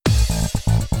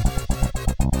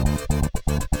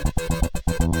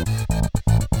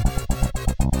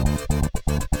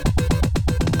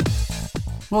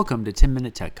Welcome to 10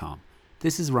 Minute TechCom.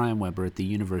 This is Ryan Weber at the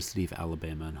University of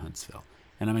Alabama in Huntsville,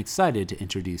 and I'm excited to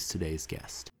introduce today's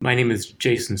guest. My name is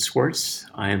Jason Swartz.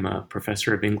 I am a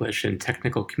professor of English and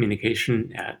Technical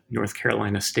Communication at North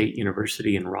Carolina State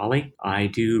University in Raleigh. I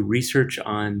do research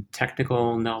on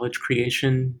technical knowledge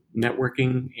creation,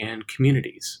 networking, and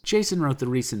communities. Jason wrote the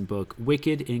recent book,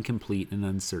 Wicked, Incomplete, and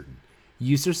Uncertain: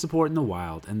 User Support in the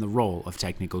Wild and the Role of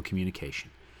Technical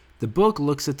Communication. The book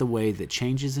looks at the way that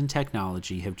changes in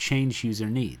technology have changed user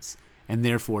needs, and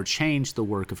therefore changed the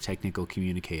work of technical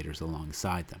communicators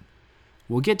alongside them.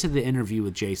 We'll get to the interview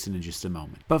with Jason in just a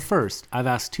moment. But first, I've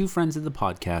asked two friends of the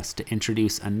podcast to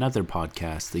introduce another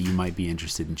podcast that you might be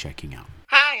interested in checking out.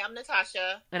 Hi, I'm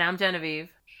Natasha. And I'm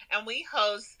Genevieve. And we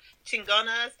host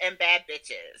Chingonas and Bad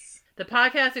Bitches. The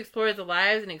podcast explores the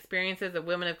lives and experiences of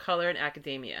women of color in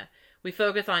academia. We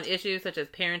focus on issues such as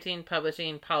parenting,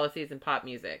 publishing, policies, and pop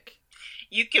music.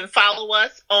 You can follow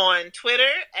us on Twitter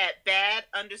at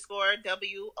bad_WOC.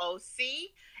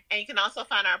 And you can also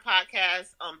find our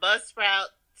podcast on Buzzsprout,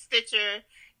 Stitcher,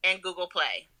 and Google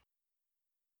Play.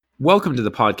 Welcome to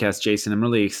the podcast, Jason. I'm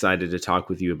really excited to talk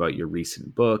with you about your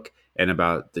recent book and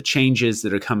about the changes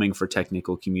that are coming for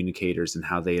technical communicators and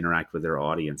how they interact with their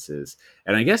audiences.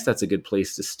 And I guess that's a good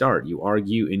place to start. You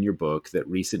argue in your book that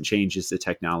recent changes to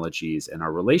technologies and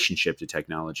our relationship to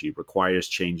technology requires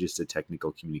changes to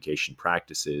technical communication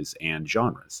practices and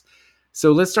genres.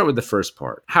 So let's start with the first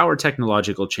part. How are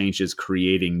technological changes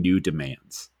creating new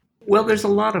demands? Well, there's a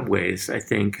lot of ways, I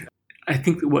think. I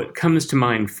think what comes to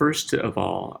mind first of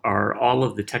all are all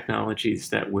of the technologies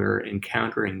that we're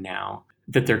encountering now,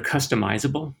 that they're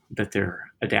customizable, that they're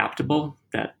adaptable,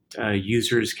 that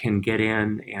users can get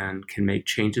in and can make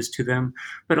changes to them,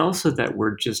 but also that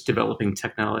we're just developing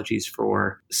technologies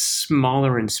for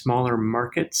smaller and smaller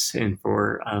markets and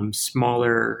for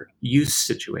smaller use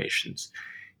situations.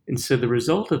 And so the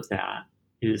result of that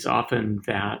is often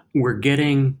that we're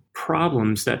getting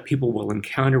problems that people will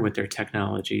encounter with their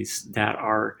technologies that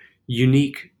are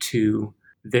unique to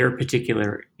their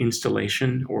particular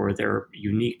installation or they're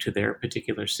unique to their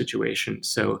particular situation.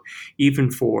 So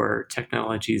even for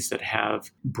technologies that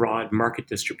have broad market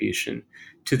distribution,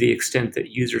 to the extent that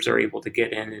users are able to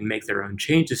get in and make their own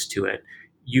changes to it,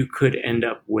 you could end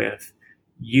up with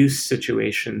use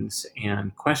situations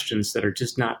and questions that are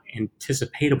just not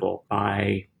anticipatable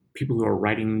by people who are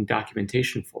writing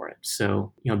documentation for it.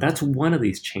 So, that's one of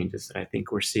these changes that I think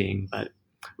we're seeing. But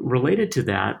related to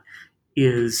that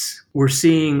is we're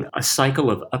seeing a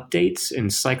cycle of updates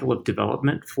and cycle of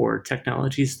development for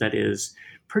technologies that is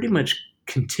pretty much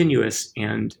continuous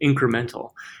and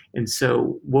incremental. And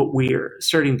so what we're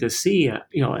starting to see,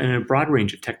 in a broad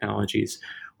range of technologies,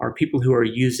 are people who are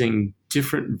using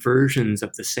different versions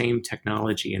of the same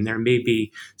technology. And there may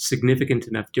be significant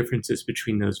enough differences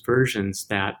between those versions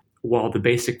that while the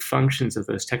basic functions of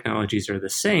those technologies are the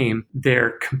same,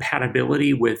 their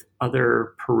compatibility with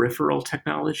other peripheral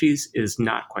technologies is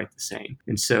not quite the same.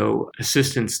 And so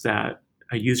assistance that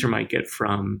a user might get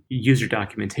from user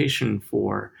documentation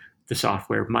for the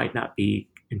software might not be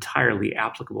entirely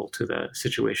applicable to the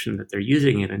situation that they're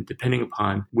using it, and depending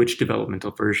upon which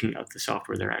developmental version of the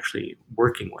software they're actually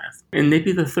working with. And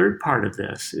maybe the third part of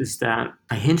this is that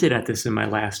I hinted at this in my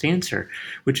last answer,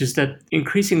 which is that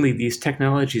increasingly these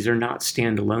technologies are not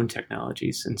standalone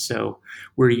technologies. And so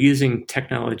we're using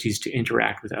technologies to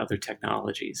interact with other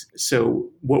technologies. So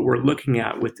what we're looking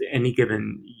at with any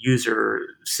given user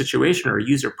situation or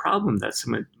user problem that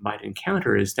someone might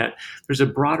encounter is that there's a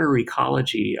broader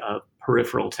ecology of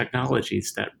peripheral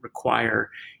technologies that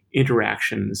require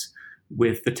interactions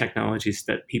with the technologies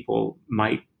that people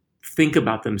might think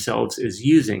about themselves as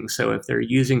using. So if they're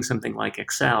using something like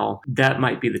Excel, that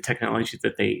might be the technology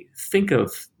that they think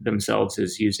of themselves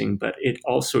as using, but it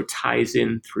also ties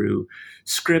in through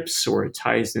scripts, or it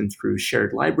ties in through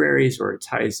shared libraries, or it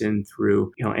ties in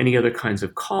through any other kinds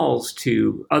of calls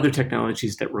to other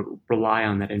technologies that rely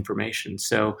on that information.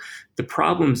 So the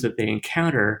problems that they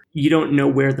encounter, you don't know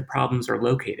where the problems are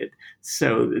located.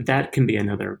 So that can be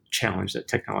another challenge that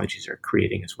technologies are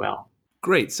creating as well.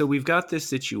 Great. So we've got this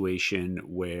situation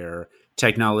where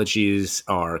technologies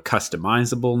are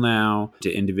customizable now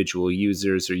to individual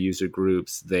users or user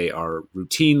groups. They are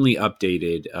routinely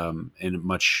updated in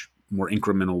much more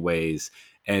incremental ways,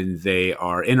 and they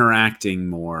are interacting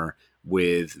more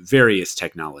with various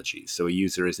technologies. So a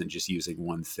user isn't just using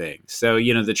one thing. So,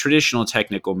 the traditional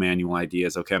technical manual idea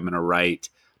is, okay, I'm going to write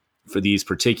for these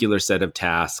particular set of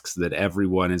tasks that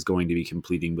everyone is going to be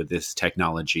completing with this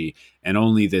technology and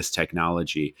only this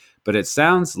technology. But it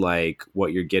sounds like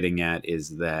what you're getting at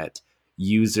is that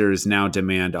users now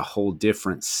demand a whole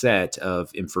different set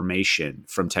of information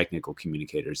from technical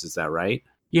communicators. Is that right?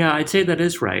 Yeah, I'd say that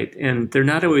is right. And they're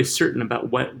not always certain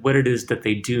about what it is that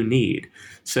they do need.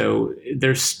 So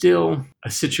there's still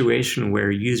a situation where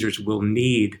users will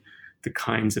need the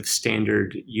kinds of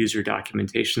standard user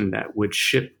documentation that would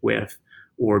ship with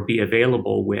or be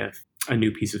available with a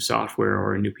new piece of software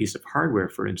or a new piece of hardware,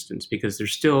 for instance, because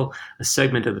there's still a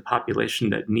segment of the population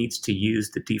that needs to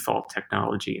use the default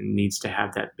technology and needs to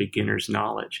have that beginner's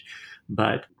knowledge.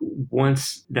 But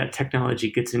once that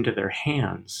technology gets into their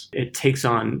hands, it takes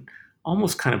on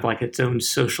almost kind of like its own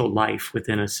social life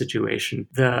within a situation.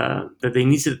 The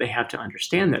needs that they have to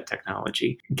understand that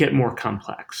technology get more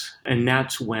complex. And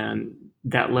that's when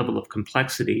that level of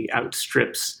complexity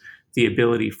outstrips the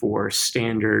ability for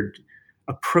standard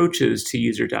approaches to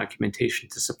user documentation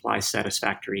to supply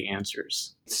satisfactory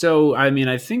answers. So, I mean,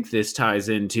 I think this ties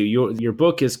into your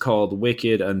book is called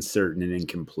Wicked, Uncertain, and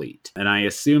Incomplete. And I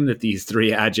assume that these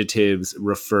three adjectives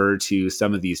refer to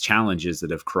some of these challenges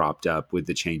that have cropped up with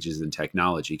the changes in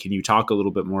technology. Can you talk a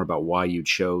little bit more about why you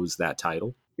chose that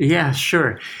title? Yeah,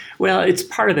 sure. Well, it's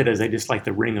part of it is I just like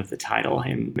the ring of the title.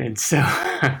 And so,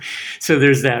 so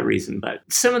there's that reason. But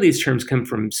some of these terms come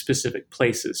from specific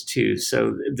places too.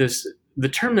 So the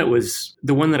term that was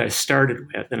the one that I started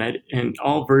with, and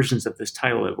all versions of this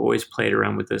title have always played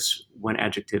around with this one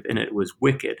adjective, and it was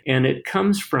wicked. And it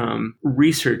comes from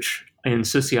research in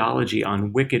sociology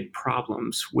on wicked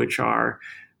problems, which are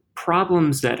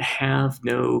problems that have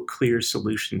no clear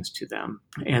solutions to them,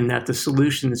 and that the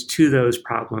solutions to those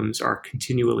problems are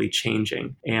continually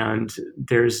changing. And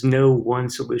there's no one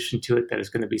solution to it that is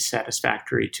going to be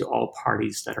satisfactory to all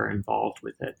parties that are involved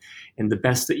with it. And the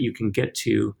best that you can get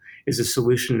to is a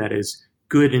solution that is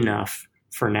good enough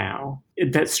for now.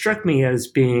 That struck me as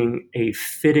being a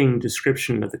fitting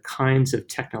description of the kinds of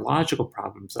technological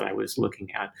problems that I was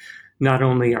looking at. Not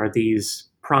only are these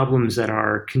problems that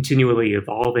are continually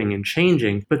evolving and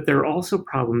changing, but they're also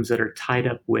problems that are tied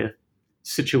up with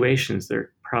situations.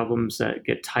 They're problems that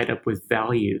get tied up with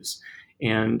values.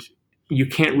 And you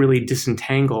can't really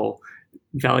disentangle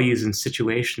values and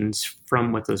situations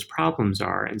from what those problems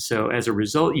are. And so as a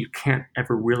result, you can't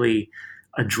ever really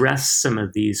address some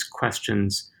of these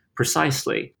questions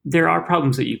precisely. There are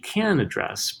problems that you can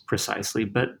address precisely,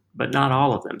 but not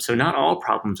all of them. So not all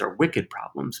problems are wicked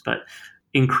problems, but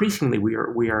increasingly,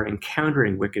 we are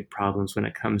encountering wicked problems when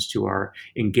it comes to our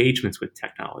engagements with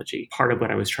technology. Part of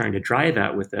what I was trying to drive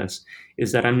at with this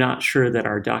is that I'm not sure that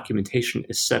our documentation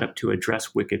is set up to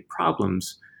address wicked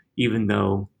problems, even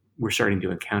though we're starting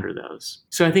to encounter those.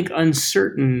 So I think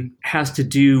uncertain has to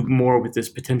do more with this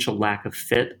potential lack of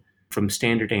fit from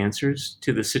standard answers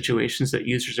to the situations that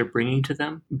users are bringing to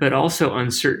them, but also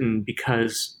uncertain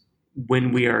because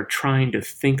when we are trying to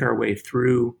think our way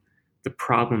through the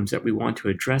problems that we want to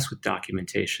address with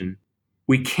documentation,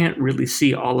 we can't really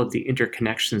see all of the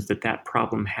interconnections that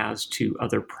problem has to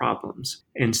other problems.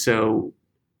 And so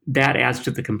that adds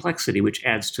to the complexity, which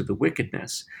adds to the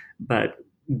wickedness. But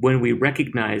when we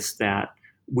recognize that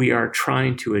we are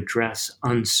trying to address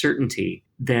uncertainty,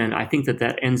 then I think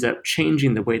that ends up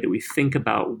changing the way that we think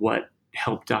about what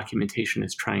help documentation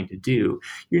is trying to do.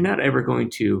 You're not ever going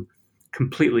to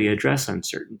completely address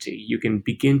uncertainty. You can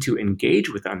begin to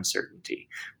engage with uncertainty,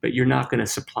 but you're not going to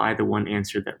supply the one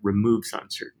answer that removes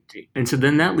uncertainty. And so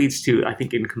then that leads to, I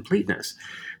think, incompleteness,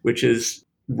 which is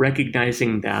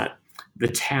recognizing that the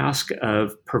task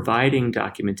of providing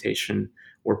documentation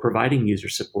or providing user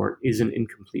support is an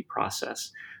incomplete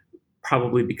process,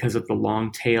 probably because of the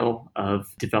long tail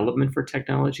of development for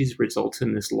technologies results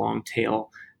in this long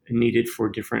tail needed for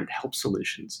different help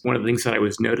solutions. One of the things that I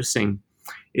was noticing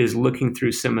is looking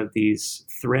through some of these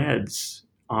threads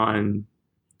on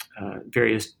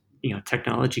various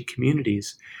technology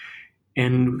communities,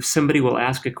 and somebody will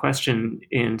ask a question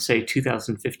in, say,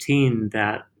 2015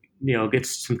 that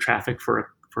gets some traffic for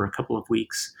a couple of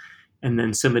weeks, and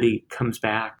then somebody comes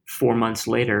back 4 months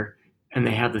later and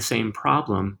they have the same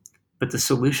problem, but the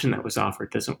solution that was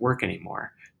offered doesn't work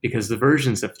anymore because the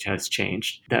versions has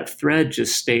changed. That thread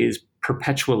just stays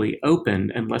perpetually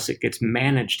open unless it gets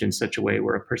managed in such a way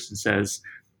where a person says,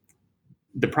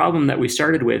 the problem that we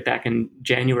started with back in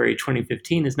January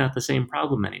 2015 is not the same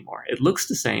problem anymore. It looks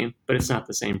the same, but it's not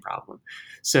the same problem.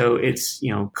 So it's,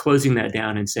 closing that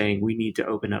down and saying we need to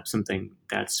open up something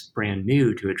that's brand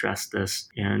new to address this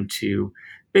and to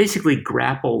basically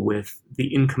grapple with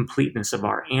the incompleteness of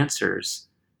our answers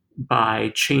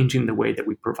by changing the way that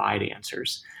we provide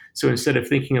answers. So instead of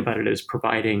thinking about it as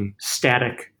providing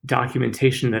static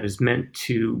documentation that is meant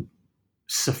to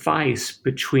suffice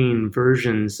between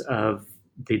versions of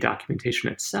the documentation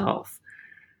itself,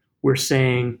 we're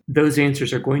saying those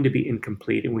answers are going to be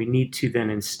incomplete, and we need to then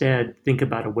instead think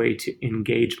about a way to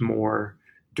engage more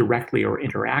directly or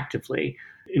interactively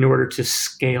in order to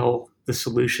scale the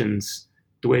solutions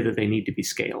the way that they need to be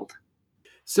scaled.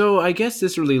 So I guess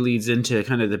this really leads into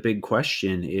kind of the big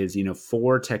question is,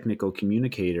 for technical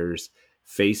communicators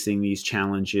facing these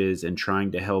challenges and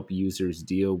trying to help users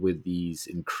deal with these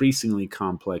increasingly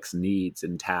complex needs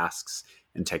and tasks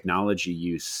and technology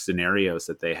use scenarios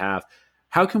that they have,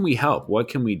 how can we help? What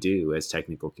can we do as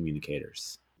technical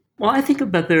communicators? Well, I think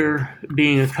about there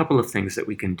being a couple of things that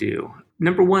we can do.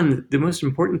 Number one, the most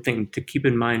important thing to keep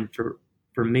in mind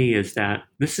for me is that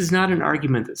this is not an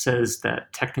argument that says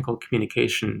that technical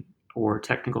communication or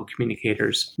technical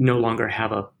communicators no longer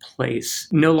have a place,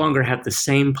 no longer have the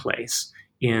same place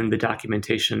in the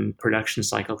documentation production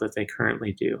cycle that they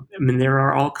currently do. I mean, there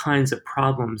are all kinds of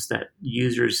problems that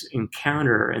users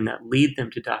encounter and that lead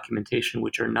them to documentation,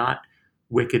 which are not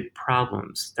wicked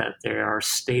problems, that there are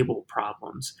stable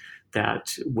problems,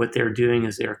 that what they're doing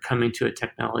is they're coming to a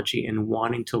technology and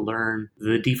wanting to learn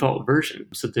the default version.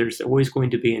 So there's always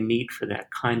going to be a need for that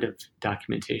kind of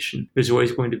documentation. There's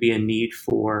always going to be a need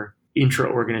for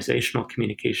intra-organizational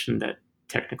communication that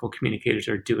technical communicators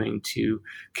are doing to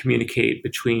communicate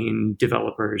between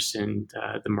developers and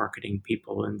the marketing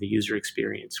people and the user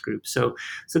experience group. So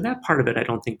that part of it, I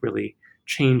don't think really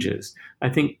changes. I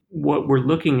think what we're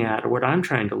looking at, or what I'm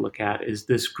trying to look at, is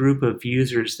this group of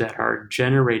users that are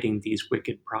generating these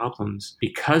wicked problems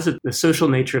because of the social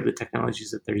nature of the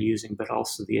technologies that they're using, but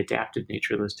also the adaptive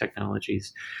nature of those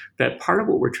technologies. That part of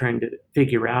what we're trying to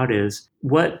figure out is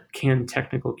what can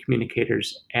technical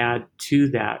communicators add to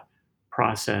that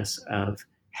process of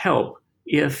help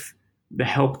if the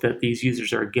help that these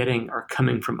users are getting are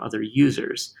coming from other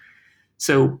users.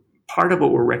 So part of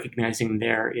what we're recognizing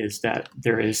there is that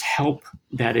there is help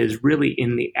that is really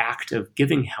in the act of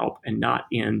giving help and not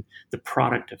in the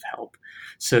product of help.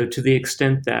 So to the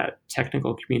extent that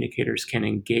technical communicators can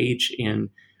engage in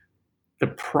the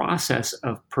process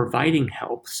of providing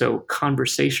help, so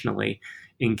conversationally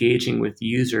engaging with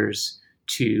users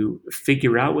to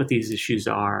figure out what these issues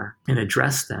are and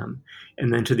address them,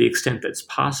 and then to the extent that's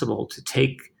possible to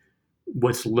take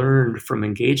what's learned from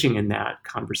engaging in that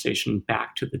conversation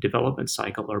back to the development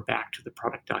cycle or back to the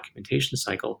product documentation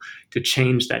cycle to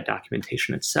change that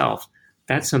documentation itself,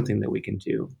 that's something that we can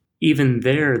do. Even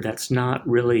there, that's not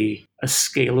really a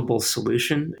scalable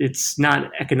solution. It's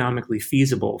not economically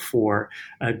feasible for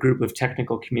a group of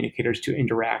technical communicators to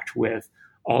interact with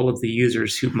all of the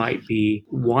users who might be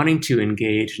wanting to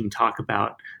engage and talk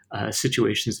about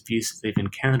situations of use that they've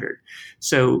encountered.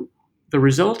 So the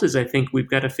result is, I think we've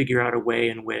got to figure out a way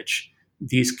in which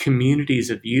these communities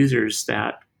of users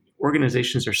that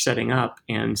organizations are setting up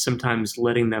and sometimes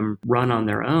letting them run on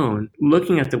their own,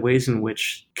 looking at the ways in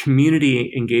which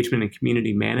community engagement and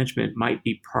community management might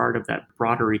be part of that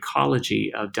broader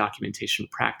ecology of documentation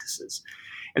practices.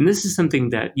 And this is something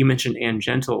that you mentioned Ann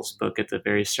Gentle's book at the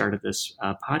very start of this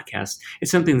podcast.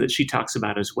 It's something that she talks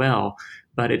about as well,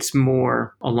 but it's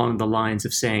more along the lines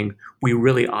of saying we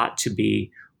really ought to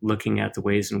be looking at the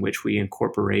ways in which we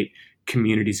incorporate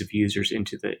communities of users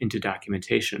into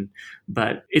documentation.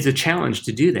 But it's a challenge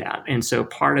to do that. And so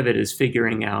part of it is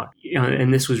figuring out,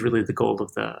 and this was really the goal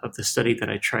of the study that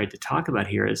I tried to talk about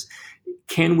here, is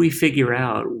can we figure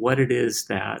out what it is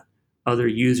that other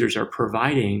users are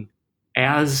providing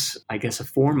as, I guess, a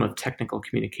form of technical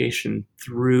communication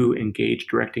through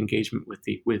direct engagement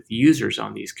with users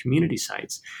on these community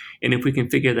sites. And if we can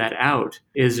figure that out,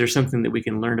 is there something that we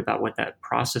can learn about what that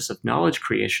process of knowledge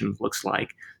creation looks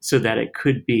like so that it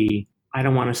could be, I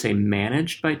don't want to say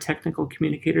managed by technical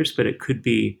communicators, but it could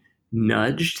be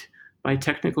nudged by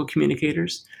technical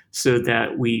communicators so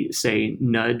that we, say,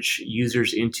 nudge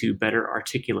users into better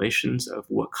articulations of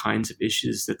what kinds of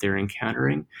issues that they're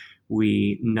encountering.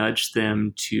 We nudge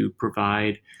them to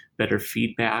provide better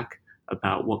feedback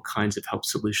about what kinds of help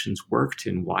solutions worked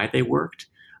and why they worked,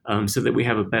 so that we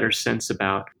have a better sense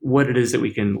about what it is that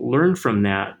we can learn from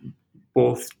that,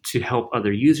 both to help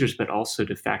other users, but also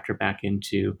to factor back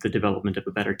into the development of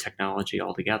a better technology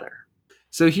altogether.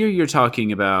 So here you're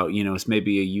talking about, it's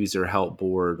maybe a user help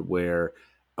board where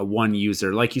one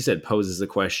user, like you said, poses a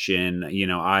question,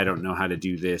 I don't know how to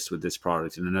do this with this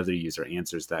product. And another user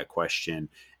answers that question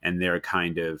and they're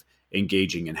kind of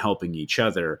engaging and helping each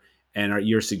other. And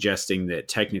you're suggesting that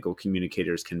technical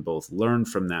communicators can both learn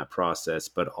from that process,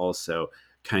 but also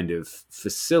kind of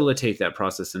facilitate that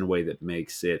process in a way that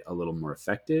makes it a little more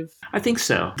effective? I think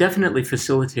so. Definitely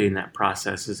facilitating that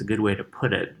process is a good way to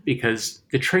put it, because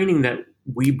the training that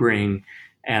we bring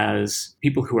as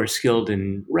people who are skilled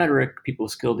in rhetoric, people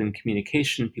skilled in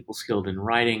communication, people skilled in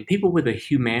writing, people with a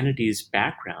humanities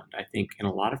background, I think in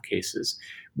a lot of cases,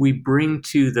 we bring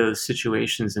to those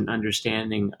situations an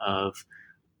understanding of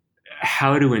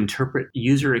how to interpret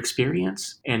user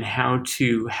experience and how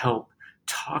to help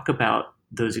talk about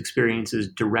those experiences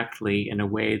directly in a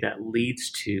way that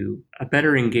leads to a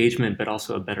better engagement, but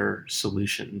also a better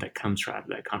solution that comes out of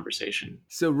that conversation.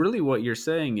 So really what you're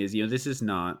saying is, this is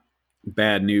not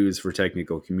bad news for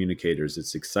technical communicators.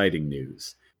 It's exciting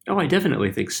news. Oh, I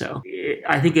definitely think so.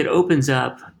 I think it opens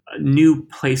up new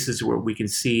places where we can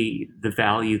see the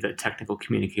value that technical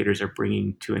communicators are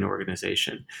bringing to an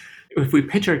organization. If we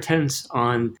pitch our tents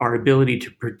on our ability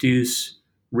to produce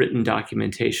written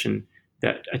documentation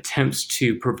that attempts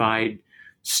to provide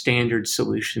standard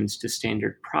solutions to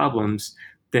standard problems,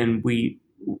 then we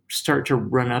start to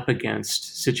run up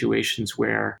against situations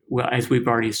where, well, as we've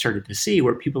already started to see,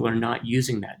 where people are not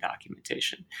using that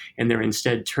documentation and they're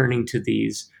instead turning to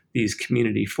these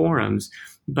community forums.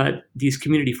 But these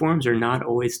community forums are not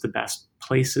always the best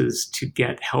places to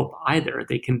get help either.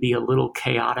 They can be a little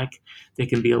chaotic, they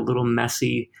can be a little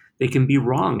messy, they can be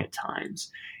wrong at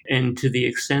times. And to the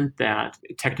extent that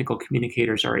technical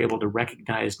communicators are able to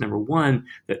recognize, number one,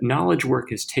 that knowledge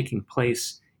work is taking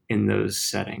place in those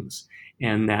settings,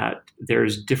 and that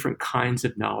there's different kinds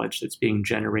of knowledge that's being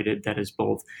generated that is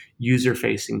both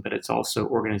user-facing, but it's also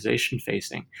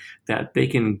organization-facing, that they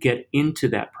can get into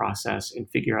that process and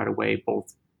figure out a way,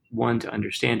 both one, to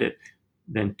understand it,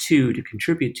 then two, to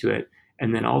contribute to it,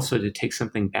 and then also to take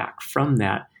something back from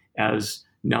that as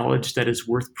knowledge that is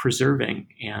worth preserving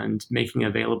and making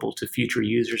available to future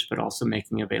users, but also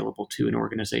making available to an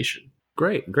organization.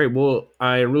 Great. Well,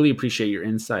 I really appreciate your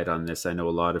insight on this. I know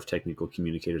a lot of technical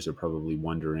communicators are probably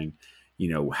wondering,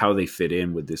 how they fit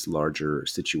in with this larger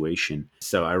situation.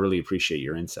 So I really appreciate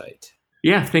your insight.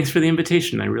 Yeah, thanks for the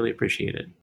invitation. I really appreciate it.